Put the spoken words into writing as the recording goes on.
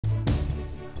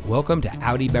Welcome to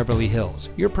Audi Beverly Hills,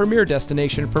 your premier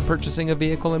destination for purchasing a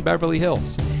vehicle in Beverly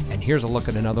Hills. And here's a look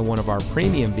at another one of our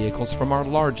premium vehicles from our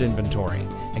large inventory.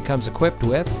 It comes equipped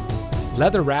with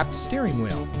leather-wrapped steering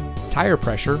wheel, tire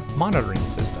pressure monitoring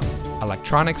system,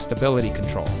 electronic stability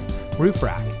control, roof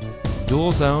rack,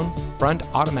 dual zone front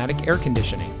automatic air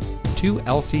conditioning, 2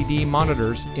 LCD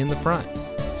monitors in the front,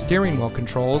 steering wheel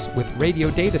controls with radio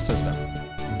data system,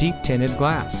 deep tinted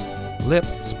glass, lip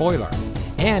spoiler,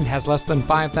 and has less than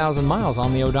 5,000 miles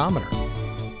on the odometer.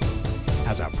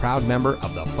 As a proud member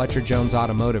of the Fletcher Jones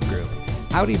Automotive Group,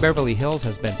 Audi Beverly Hills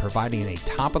has been providing a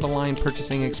top-of-the-line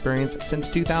purchasing experience since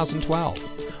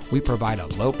 2012. We provide a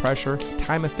low-pressure,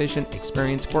 time-efficient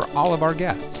experience for all of our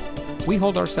guests. We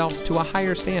hold ourselves to a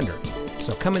higher standard.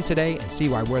 So come in today and see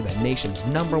why we're the nation's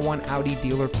 #1 Audi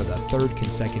dealer for the 3rd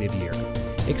consecutive year.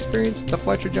 Experience the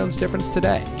Fletcher Jones difference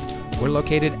today. We're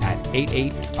located at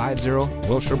 8850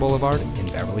 Wilshire Blvd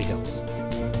in Beverly Hills.